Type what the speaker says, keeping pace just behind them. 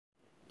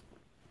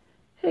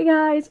Hey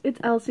guys, it's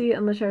Elsie,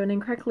 unless I went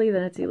incorrectly,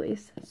 then it's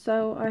Elise.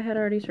 So I had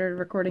already started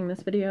recording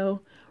this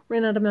video,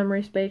 ran out of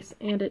memory space,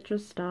 and it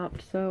just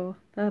stopped, so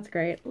that's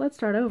great. Let's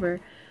start over.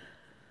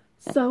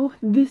 So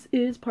this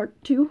is part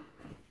 2,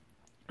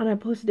 and I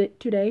posted it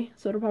today,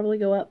 so it'll probably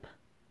go up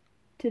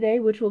today,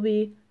 which will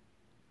be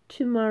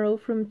tomorrow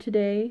from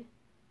today,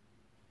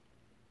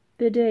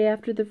 the day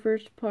after the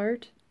first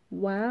part.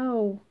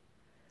 Wow,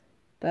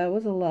 that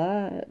was a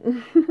lot.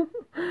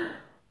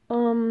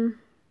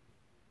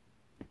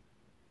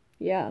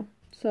 Yeah,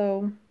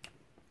 so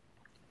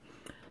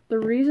the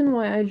reason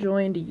why I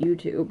joined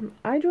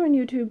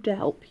YouTube to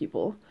help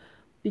people,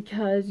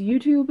 because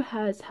YouTube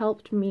has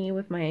helped me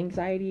with my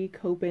anxiety,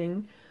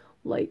 coping,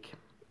 like,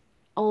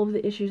 all of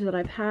the issues that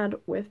I've had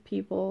with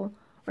people,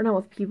 or not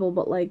with people,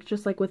 but, like,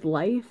 just, like, with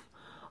life.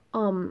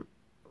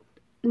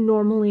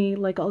 Normally,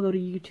 like, I'll go to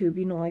YouTube,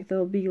 you know, like,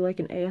 there'll be, like,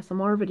 an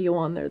ASMR video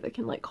on there that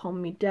can, like,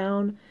 calm me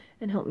down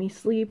and help me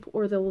sleep,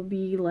 or there will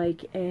be,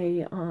 like,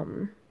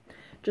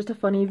 just a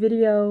funny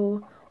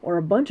video, or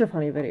a bunch of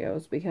funny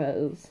videos,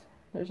 because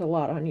there's a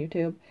lot on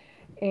YouTube,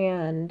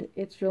 and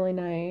it's really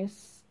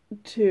nice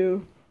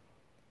to,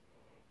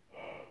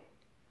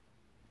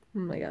 oh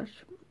my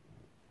gosh,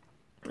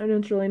 and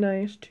it's really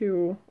nice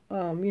to,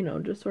 you know,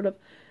 just sort of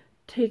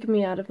take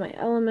me out of my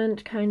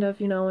element, kind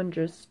of, you know, and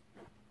just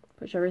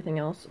push everything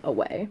else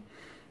away,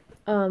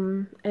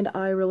 and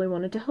I really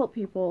wanted to help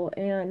people,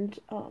 and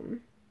I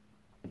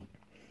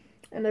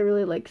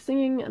really like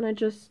singing, and I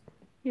just,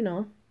 you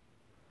know,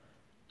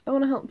 I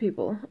want to help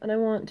people, and I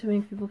want to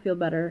make people feel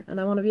better,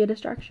 and I want to be a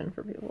distraction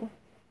for people.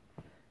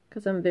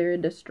 Because I'm very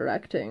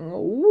distracting.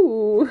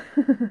 Ooh.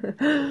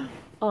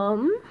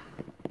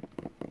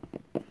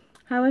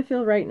 How I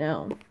feel right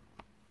now.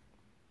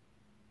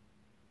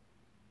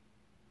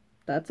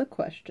 That's a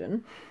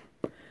question.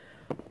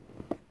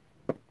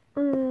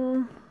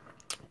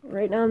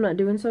 Right now I'm not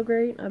doing so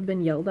great. I've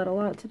been yelled at a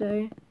lot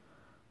today.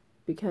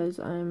 Because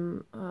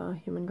I'm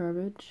human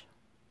garbage.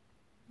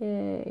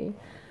 Yay.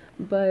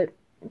 But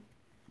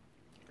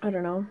I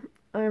don't know.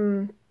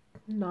 I'm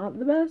not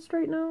the best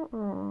right now.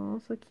 Oh,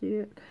 so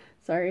cute.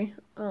 Sorry.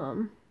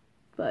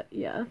 But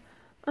yeah,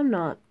 I'm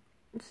not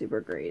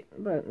super great,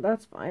 but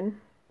that's fine.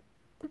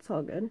 It's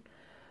all good.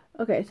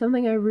 Okay,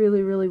 something I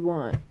really, really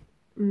want.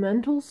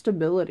 Mental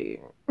stability.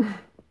 I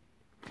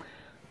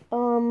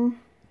don't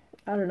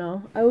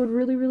know. I would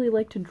really, really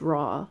like to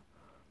draw.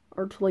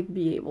 Or to, like,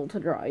 be able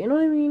to draw. You know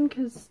what I mean?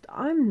 Because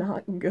I'm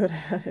not good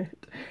at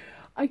it.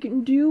 I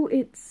can do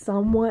it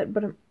somewhat,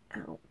 but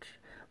ouch.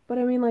 But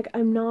I mean, like,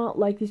 I'm not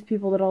like these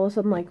people that all of a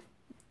sudden, like,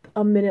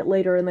 a minute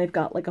later and they've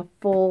got, like, a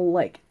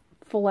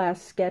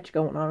full-ass sketch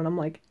going on, and I'm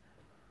like,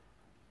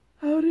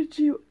 how did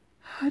you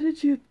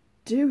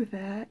do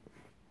that?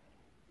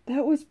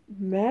 That was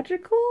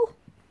magical?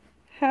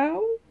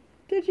 How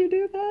did you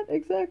do that,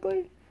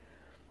 exactly?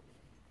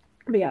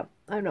 But yeah,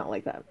 I'm not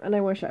like that, and I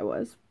wish I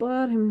was,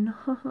 but I'm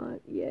not,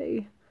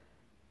 yay.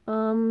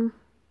 So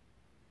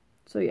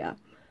yeah,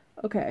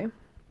 okay.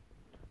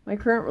 My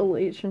current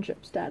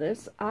relationship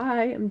status,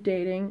 I am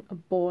dating a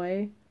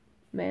boy,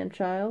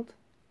 man-child,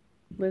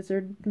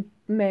 lizard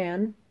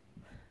man.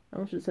 I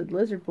almost just said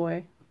lizard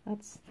boy.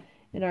 That's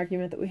an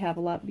argument that we have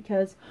a lot,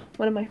 because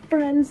one of my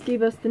friends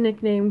gave us the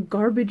nickname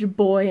Garbage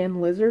Boy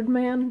and Lizard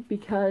Man,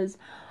 because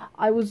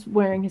I was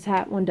wearing his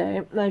hat one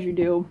day, as you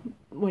do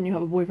when you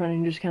have a boyfriend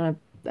and you just kind of,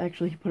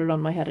 actually he put it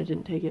on my head, I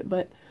didn't take it,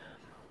 but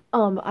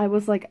I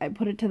was like, I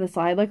put it to the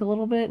side, like, a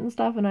little bit and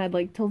stuff, and I had,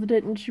 like, tilted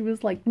it, and she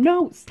was like,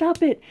 no,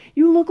 stop it,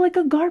 you look like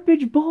a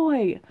garbage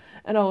boy,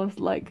 and I was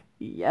like,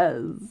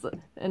 yes,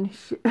 and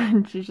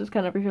she's just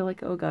kind of over here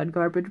like, oh god,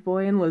 garbage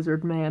boy and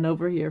lizard man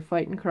over here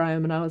fighting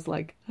crime, and I was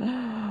like,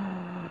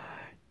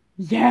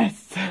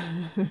 yes,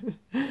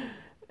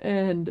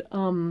 and,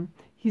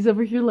 he's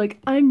over here like,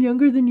 I'm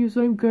younger than you,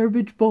 so I'm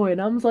garbage boy,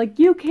 and I was like,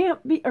 you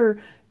can't be,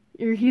 or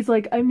he's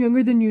like, I'm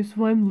younger than you,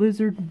 so I'm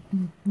lizard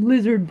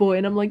boy,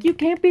 and I'm like, you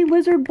can't be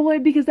lizard boy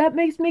because that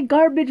makes me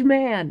garbage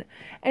man,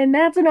 and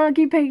that's an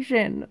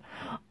occupation.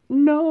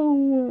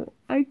 No,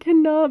 I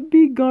cannot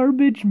be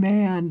garbage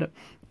man.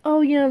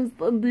 Oh yes,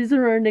 these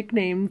are our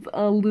nicknames,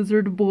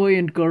 lizard boy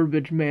and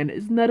garbage man.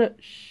 Isn't that a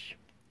shh?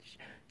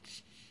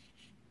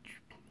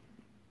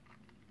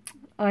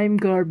 I'm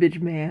garbage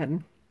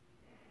man.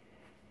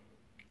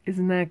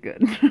 Isn't that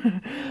good?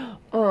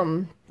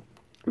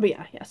 But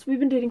yeah, yes, we've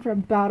been dating for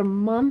about a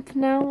month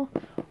now,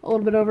 a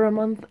little bit over a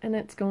month, and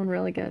it's going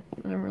really good,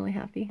 and I'm really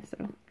happy,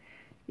 so,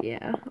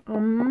 yeah,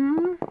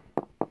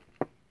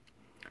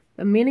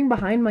 the meaning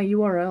behind my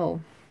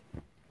URL,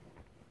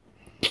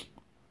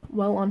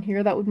 well, on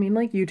here, that would mean,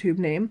 like, YouTube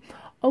name.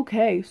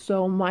 Okay,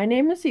 so my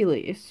name is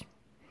Elise,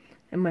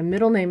 and my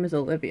middle name is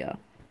Olivia,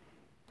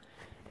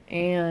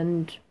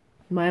 and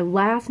my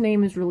last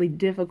name is really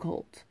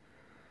difficult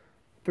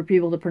for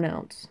people to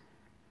pronounce,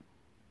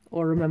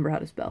 or remember how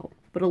to spell.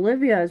 But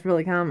Olivia is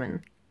really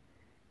common,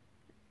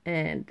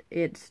 and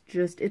it's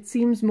just, it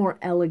seems more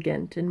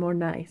elegant and more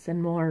nice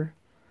and more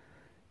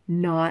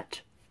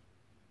not,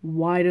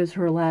 why does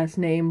her last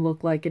name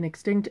look like an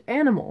extinct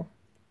animal?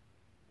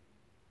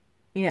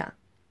 Yeah.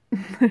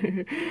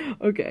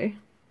 Okay.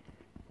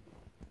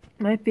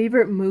 My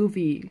favorite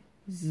movie.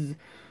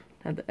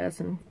 Had the S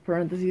in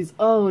parentheses.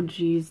 Oh,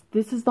 geez.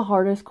 This is the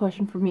hardest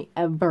question for me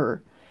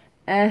ever.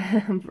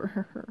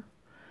 Ever.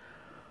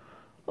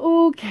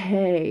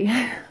 Okay.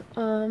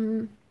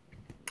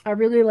 I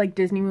really like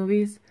Disney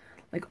movies.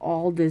 Like,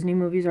 all Disney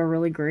movies are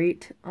really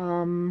great.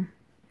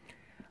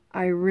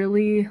 I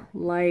really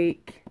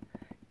like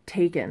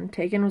Taken.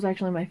 Taken was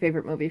actually my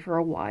favorite movie for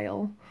a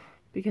while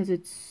because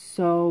it's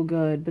so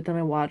good, but then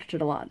I watched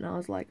it a lot and I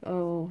was like,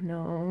 oh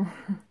no.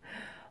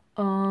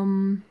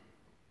 Um,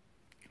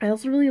 I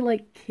also really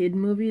like kid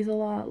movies a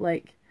lot,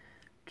 like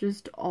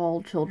just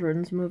all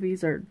children's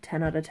movies are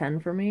 10 out of 10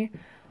 for me.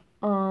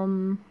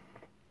 Um,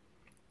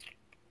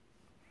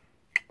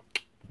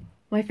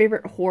 my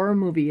favorite horror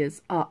movie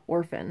is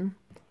Orphan,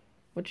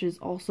 which is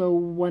also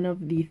one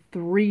of the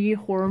 3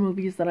 horror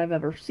movies that I've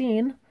ever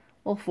seen.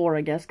 Well, 4,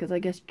 I guess, because I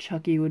guess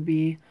Chucky would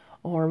be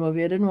a horror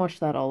movie. I didn't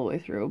watch that all the way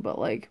through, but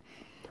like,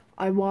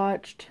 I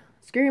watched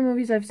scary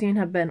movies I've seen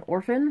have been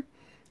Orphan,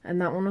 and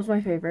that one was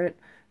my favorite.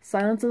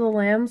 Silence of the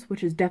Lambs,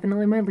 which is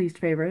definitely my least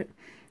favorite.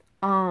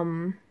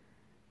 The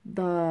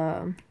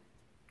one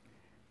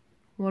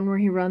where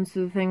he runs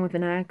through the thing with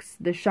an axe,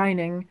 The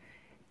Shining,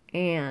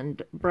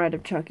 and Bride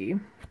of Chucky.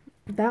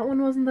 That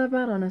one wasn't that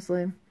bad,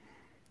 honestly.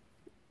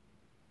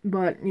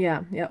 But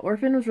yeah,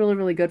 Orphan was really,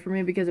 really good for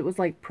me because it was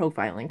like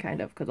profiling kind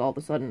of, because all of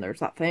a sudden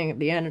there's that thing at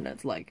the end and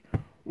it's like,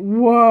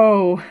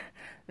 whoa,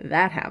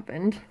 that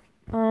happened.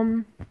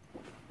 And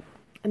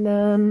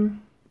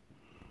then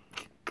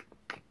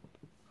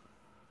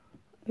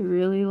I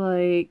really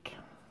like,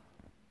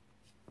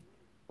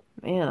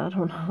 man, I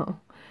don't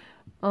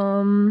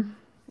know.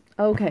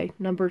 Okay,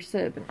 number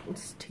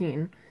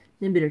 17.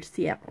 Number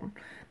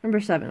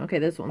 7. Okay,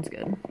 this one's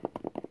good.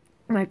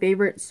 My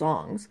favorite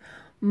songs.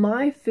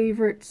 My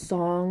favorite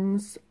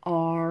songs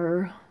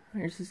are,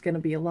 there's just gonna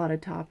be a lot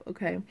of top.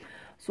 Okay,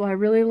 so I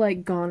really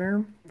like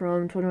Goner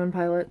from 21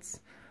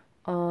 Pilots.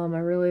 I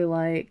really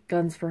like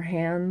Guns for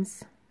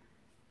Hands.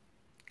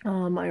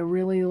 I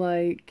really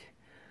like,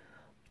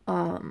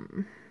 oh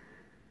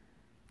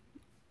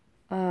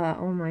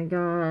my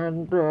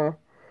god,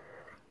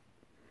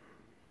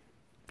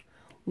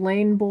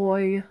 Lane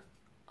Boy.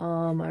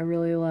 I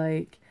really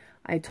like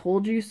I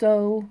Told You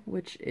So,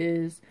 which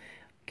is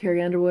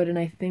Carrie Underwood, and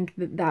I think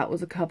that that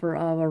was a cover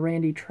of a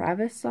Randy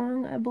Travis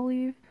song, I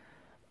believe.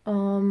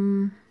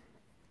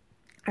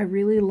 I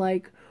really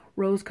like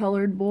Rose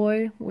Colored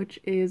Boy, which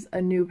is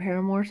a new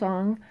Paramore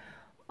song.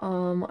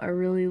 I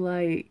really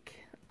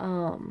like,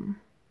 No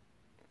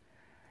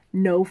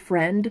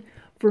Friend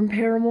from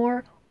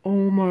Paramore.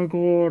 Oh my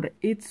god,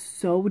 it's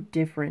so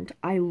different.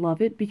 I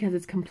love it because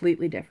it's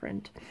completely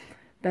different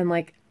than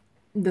like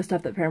the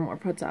stuff that Paramore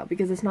puts out,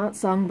 because it's not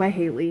sung by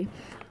Haley,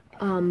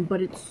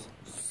 but it's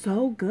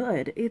so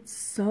good. It's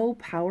so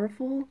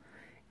powerful,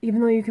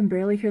 even though you can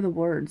barely hear the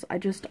words.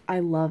 I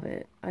love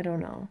it. I don't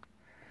know.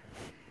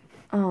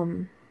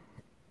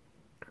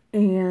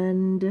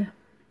 And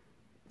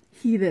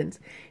Heathens.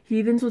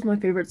 Heathens was my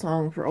favorite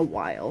song for a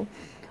while,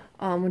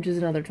 which is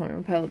another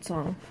 21 Pilots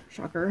song.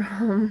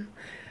 Shocker.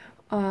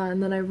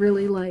 And then I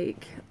really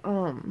like,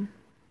 oh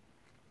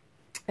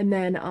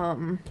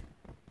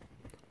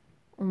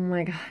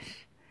my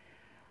gosh,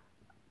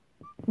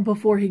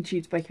 Before He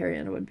Cheats by Carrie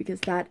Underwood,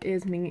 because that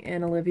is me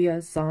and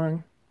Olivia's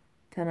song.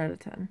 10 out of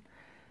 10.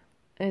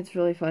 It's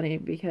really funny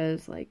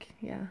because, like,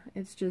 yeah,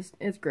 it's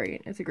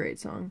great. It's a great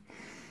song.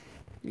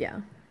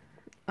 Yeah.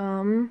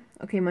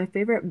 Okay, my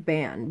favorite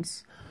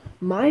bands.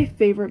 My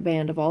favorite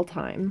band of all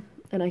time,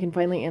 and I can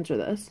finally answer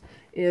this,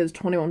 is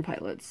 21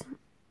 Pilots.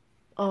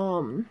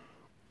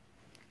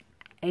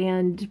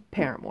 And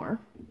Paramore.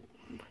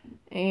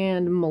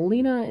 And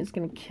Melina is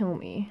gonna kill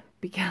me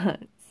because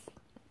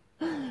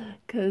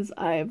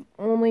I've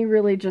only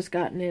really just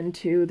gotten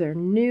into their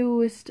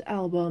newest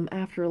album,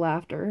 After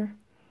Laughter.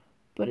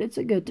 But it's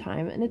a good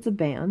time, and it's a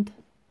band.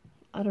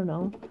 I don't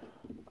know.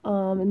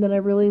 And then I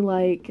really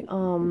like,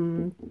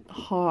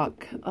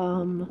 Hawk,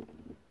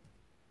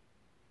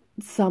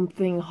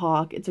 something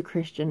Hawk. It's a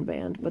Christian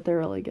band, but they're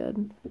really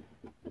good.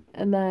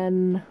 And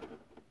then,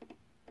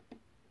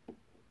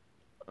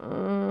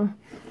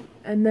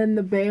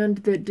 the band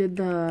that did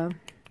the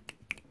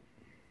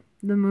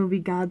movie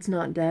God's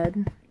Not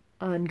Dead,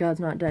 and God's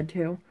Not Dead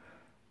 2.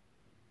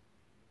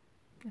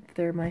 If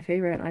they're my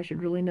favorite, I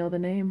should really know the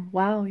name.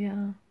 Wow,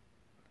 yeah.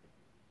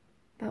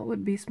 That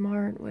would be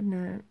smart, wouldn't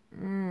it?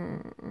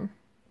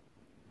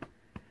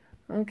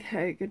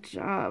 Okay, good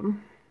job.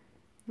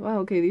 Wow,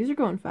 okay, these are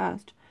going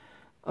fast.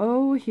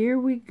 Oh, here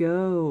we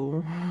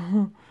go.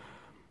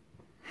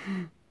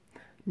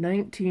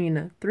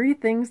 19. 3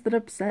 things that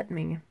upset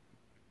me.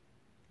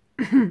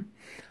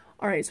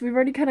 Alright, so we've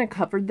already kind of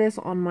covered this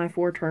on my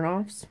 4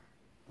 turnoffs.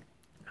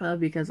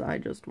 Because I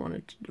just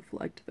wanted to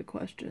deflect the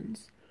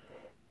questions.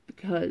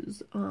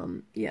 Because,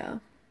 yeah,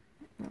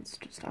 that's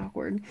just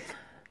awkward.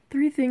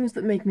 3 things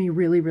that make me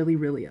really, really,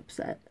 really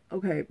upset.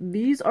 Okay,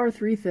 these are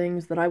 3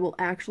 things that I will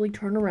actually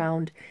turn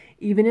around,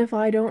 even if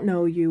I don't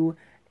know you,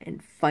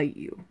 and fight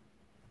you.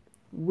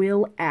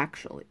 will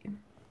actually.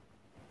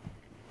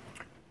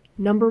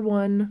 Number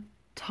one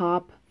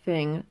top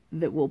thing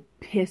that will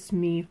piss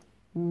me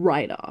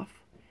right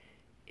off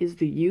is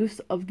the use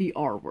of the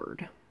R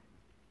word.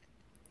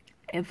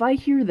 If I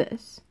hear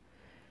this,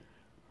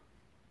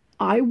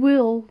 I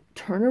will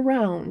turn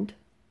around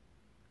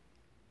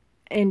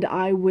and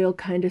I will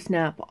kind of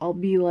snap. I'll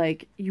be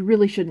like, you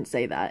really shouldn't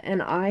say that.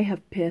 And I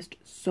have pissed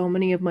so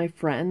many of my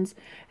friends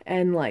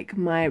and like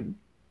my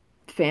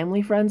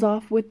family friends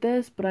off with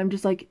this, but I'm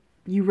just like,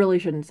 you really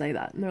shouldn't say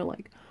that. And they're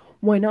like,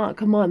 why not?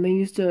 Come on, they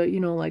used to,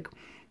 like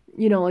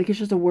it's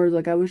just a word.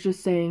 Like, I was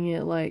just saying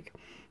it like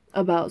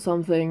about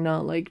something,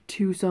 not like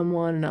to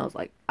someone. And I was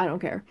like, I don't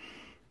care.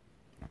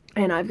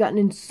 And I've gotten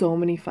in so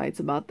many fights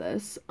about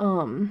this.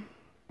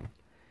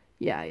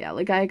 Yeah,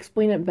 like I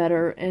explain it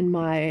better in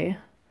my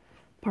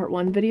part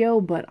 1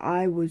 video, but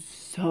I was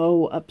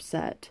so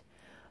upset.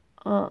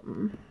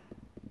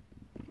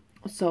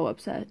 So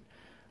upset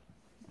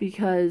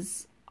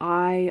because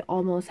I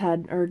almost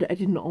had, or I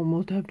didn't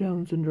almost have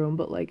Down syndrome,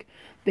 but like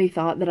they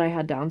thought that I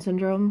had Down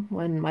syndrome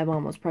when my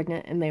mom was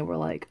pregnant, and they were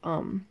like,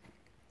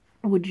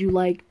 would you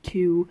like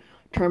to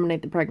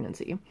terminate the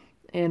pregnancy?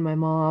 And my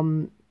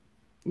mom,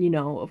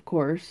 of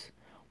course,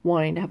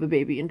 wanting to have a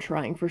baby and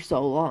trying for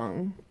so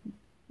long,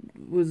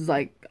 was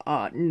like,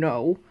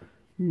 no,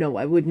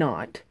 I would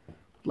not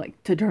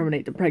like to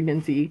terminate the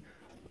pregnancy.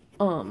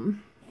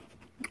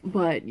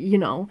 But,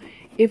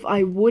 if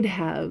I would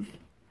have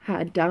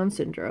had Down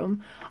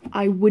syndrome,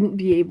 I wouldn't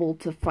be able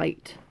to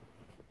fight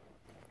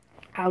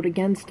out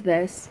against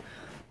this,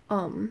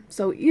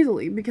 so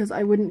easily, because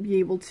I wouldn't be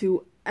able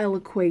to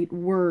eloquate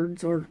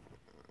words, or,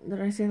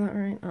 did I say that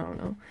right? I don't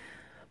know.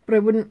 But I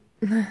wouldn't,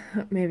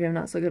 maybe I'm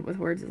not so good with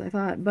words as I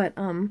thought, but,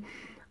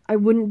 I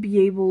wouldn't be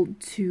able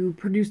to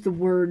produce the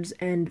words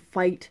and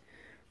fight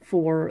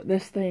for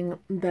this thing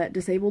that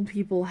disabled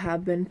people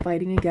have been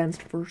fighting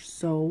against for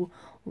so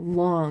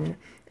long.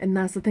 And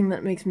that's the thing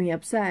that makes me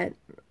upset,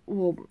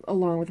 well,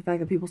 along with the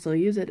fact that people still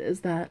use it, is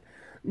that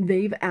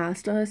they've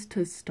asked us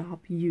to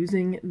stop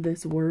using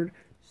this word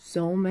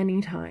so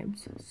many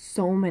times,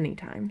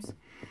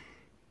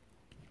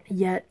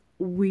 yet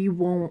we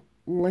won't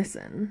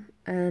listen.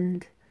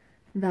 And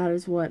that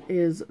is what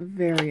is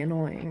very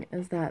annoying,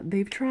 is that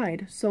they've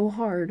tried so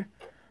hard,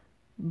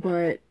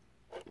 but,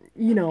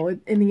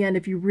 in the end,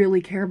 if you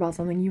really care about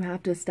something, you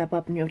have to step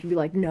up and you have to be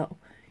like, no,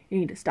 you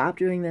need to stop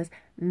doing this.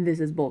 This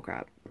is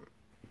bullcrap.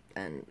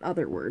 And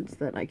other words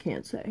that I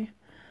can't say.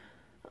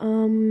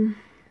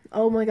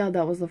 Oh my god,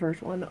 that was the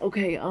first one.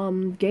 Okay,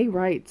 gay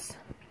rights.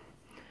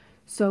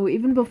 So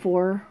even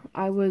before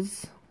I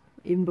was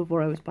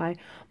bi,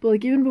 but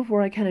like even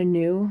before I kind of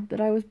knew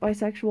that I was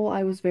bisexual,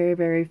 I was very,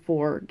 very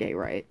for gay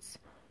rights.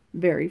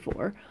 Very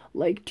for.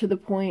 Like, to the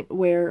point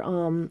where,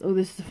 oh,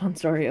 this is a fun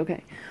story.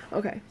 Okay,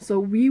 so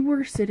we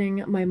were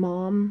sitting, my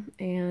mom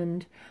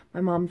and my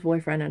mom's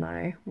boyfriend and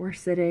I were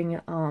sitting,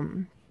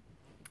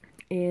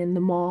 in the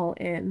mall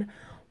in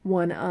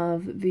one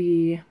of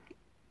the,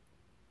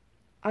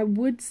 I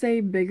would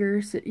say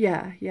bigger,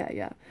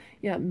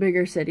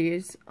 bigger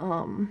cities,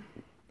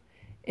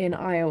 in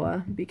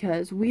Iowa,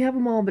 because we have a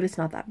mall, but it's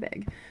not that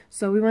big.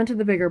 So we went to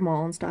the bigger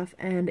mall and stuff,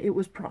 and it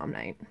was prom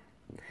night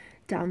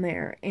down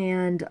there.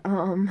 And,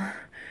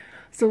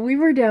 so we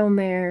were down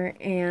there,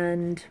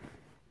 and,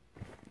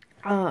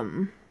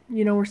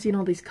 we're seeing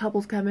all these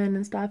couples come in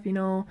and stuff,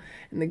 in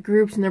the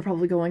groups, and they're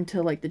probably going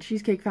to, like, the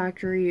Cheesecake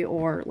Factory,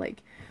 or,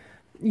 like,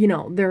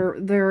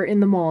 they're in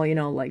the mall,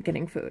 like,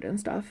 getting food and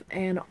stuff.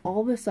 And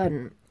all of a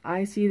sudden,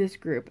 I see this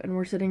group, and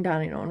we're sitting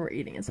down, and we're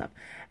eating and stuff.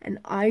 And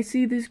I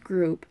see this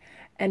group,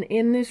 and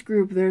in this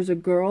group, there's a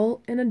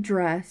girl in a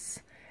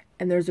dress,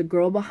 and there's a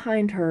girl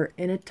behind her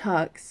in a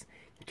tux,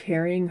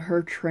 carrying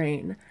her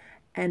train.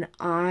 And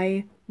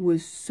I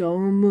was so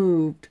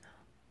moved,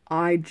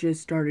 I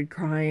just started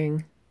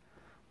crying.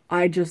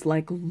 I just,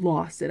 like,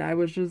 lost it. I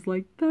was just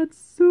like, that's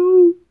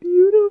so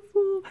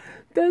beautiful.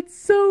 That's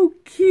so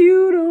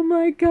cute. Oh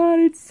my god,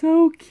 it's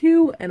so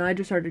cute. And I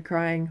just started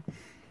crying.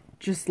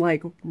 Just,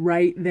 like,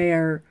 right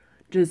there.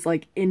 Just,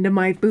 like, into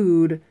my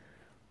food.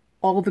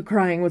 All the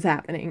crying was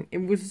happening.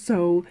 It was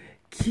so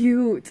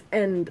cute.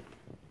 And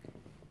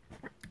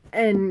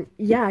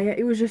yeah,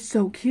 it was just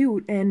so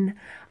cute. And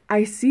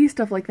I see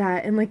stuff like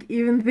that, and, like,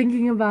 even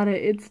thinking about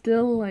it, it's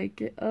still,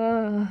 like, it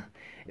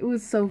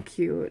was so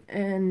cute.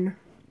 And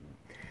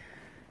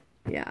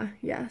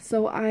yeah,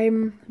 so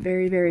I'm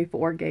very, very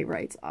for gay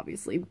rights,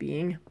 obviously,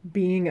 being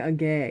a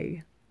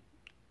gay,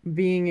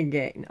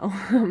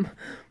 no,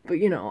 but,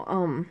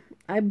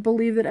 I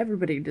believe that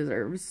everybody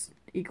deserves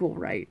equal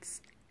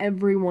rights.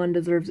 Everyone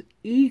deserves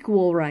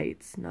equal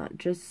rights, not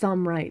just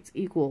some rights,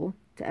 equal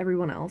to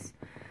everyone else.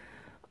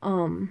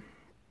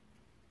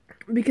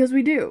 Because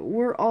we do.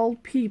 We're all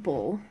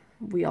people.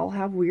 We all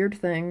have weird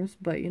things,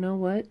 but you know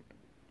what?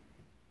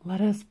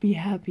 Let us be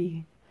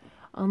happy.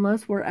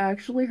 Unless we're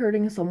actually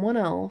hurting someone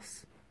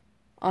else,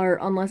 or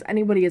unless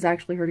anybody is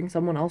actually hurting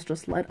someone else,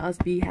 just let us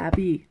be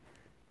happy.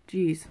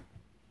 Jeez.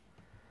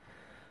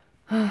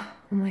 Oh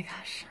my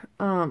gosh.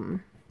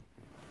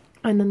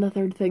 And then the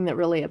third thing that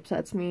really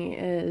upsets me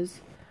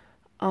is,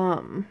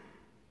 what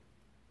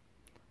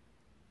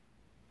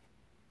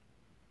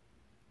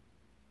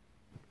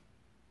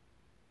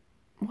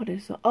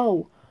is it?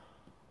 Oh,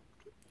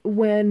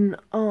 when,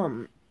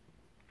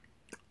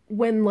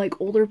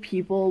 like older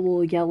people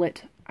will yell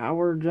at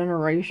our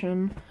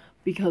generation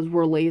because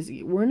we're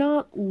lazy. We're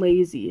not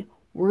lazy.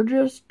 We're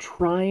just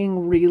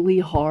trying really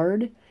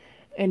hard,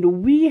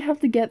 and we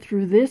have to get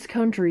through this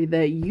country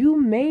that you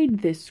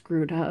made this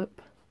screwed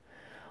up.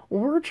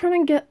 We're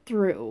trying to get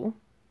through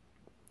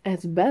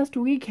as best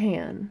we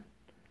can,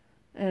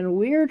 and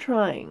we're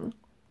trying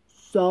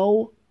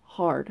so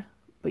hard.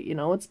 But you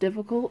know it's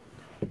difficult?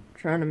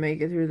 Trying to make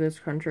it through this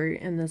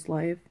country in this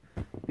life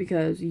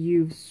because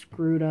you've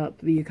screwed up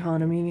the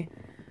economy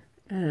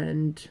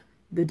and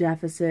the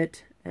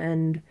deficit,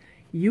 and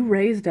you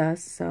raised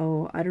us,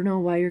 so I don't know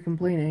why you're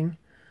complaining.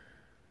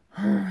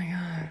 Oh my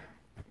god.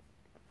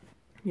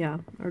 Yeah,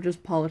 or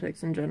just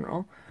politics in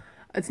general.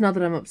 It's not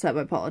that I'm upset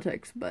by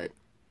politics, but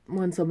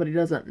when somebody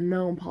doesn't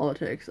know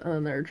politics and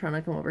then they're trying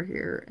to come over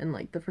here and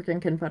like the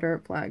freaking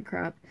Confederate flag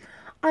crap.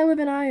 I live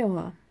in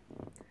Iowa.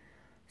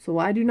 So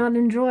I do not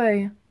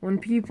enjoy when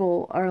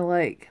people are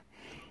like,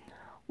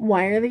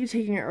 why are they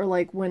taking it? Or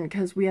like when,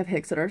 because we have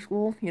Hicks at our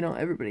school, you know,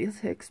 everybody has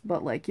Hicks,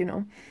 but like, you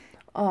know,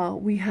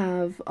 we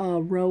have a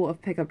row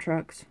of pickup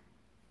trucks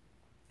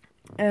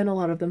and a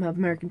lot of them have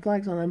American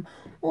flags on them.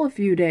 Well, a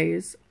few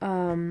days,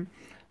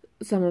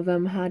 some of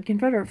them had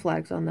Confederate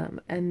flags on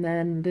them, and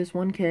then this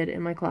one kid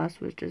in my class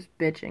was just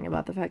bitching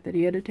about the fact that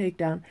he had to take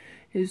down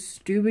his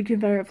stupid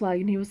Confederate flag,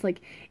 and he was like,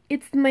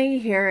 it's my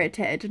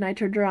heritage, and I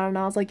turned around and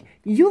I was like,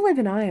 you live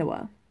in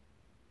Iowa.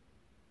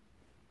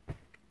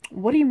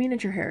 What do you mean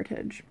it's your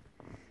heritage?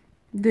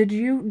 Did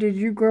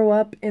you grow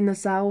up in the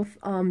South,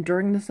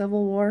 during the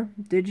Civil War?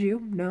 Did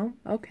you? No?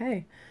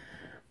 Okay.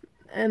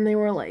 And they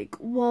were like,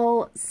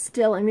 well,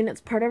 still, I mean,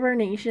 it's part of our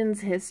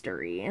nation's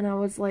history. And I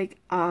was like,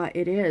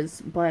 it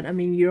is. But, I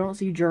mean, you don't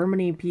see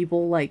Germany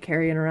people, like,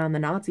 carrying around the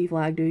Nazi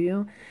flag, do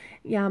you?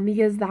 Yeah,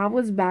 because that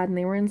was bad and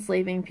they were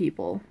enslaving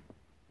people.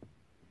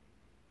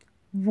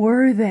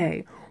 Were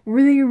they?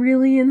 Were they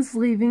really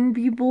enslaving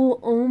people?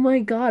 Oh my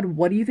god,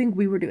 what do you think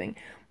we were doing?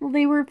 Well,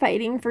 they were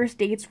fighting for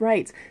states'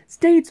 rights.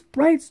 States'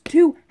 rights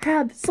to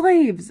have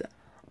slaves!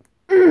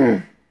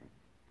 Oh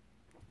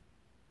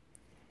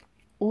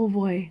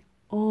boy.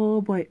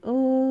 Oh boy,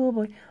 oh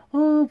boy,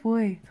 oh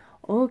boy.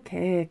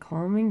 Okay,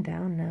 calming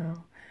down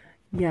now.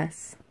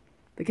 Yes,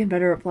 the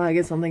Confederate flag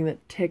is something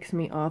that ticks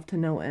me off to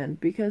no end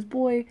because,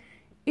 boy,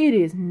 it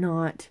is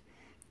not.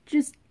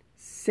 Just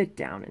sit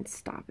down and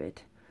stop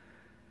it.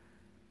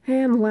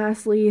 And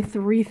lastly,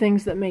 3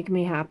 things that make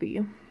me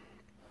happy.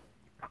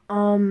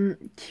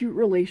 Cute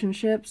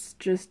relationships,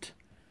 just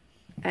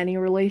any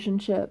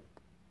relationship.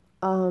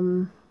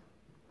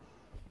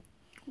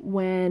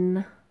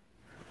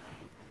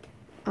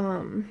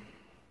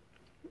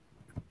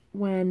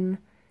 When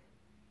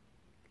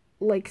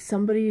like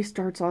somebody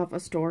starts off a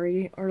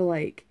story or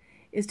like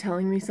is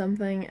telling me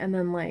something and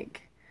then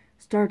like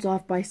starts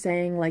off by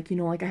saying like, you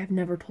know, like I have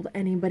never told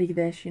anybody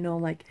this, you know,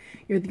 like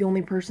you're the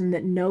only person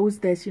that knows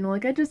this, you know,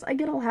 like I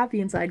get all happy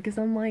inside because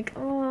I'm like,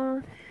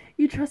 oh,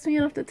 you trust me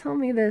enough to tell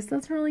me this.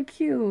 That's really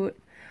cute.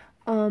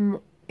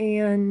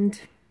 And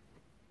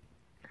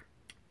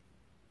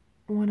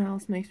what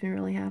else makes me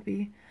really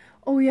happy?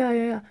 Oh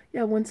yeah,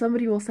 when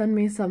somebody will send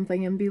me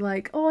something and be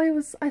like, oh,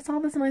 I saw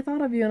this and I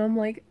thought of you, and I'm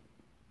like,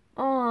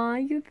 aw,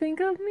 you think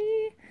of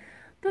me?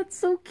 That's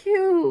so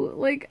cute.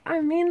 Like,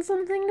 I mean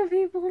something to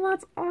people,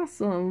 that's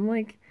awesome.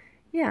 Like,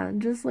 yeah,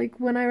 just like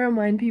when I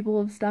remind people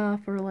of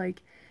stuff or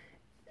like,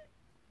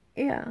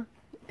 yeah,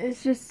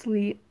 it's just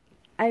sweet.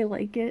 I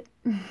like it.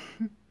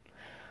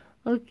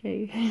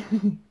 Okay.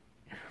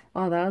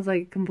 Wow, that was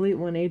like a complete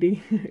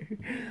 180.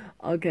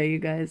 Okay, you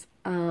guys.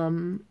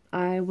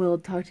 I will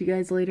talk to you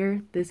guys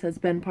later. This has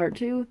been part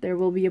 2. There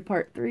will be a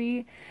part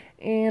 3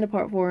 and a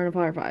part 4 and a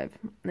part 5.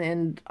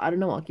 And I don't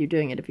know, I'll keep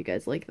doing it if you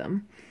guys like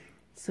them.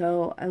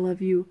 So, I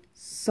love you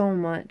so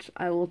much.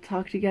 I will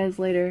talk to you guys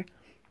later.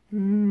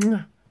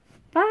 Mwah.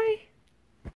 Bye!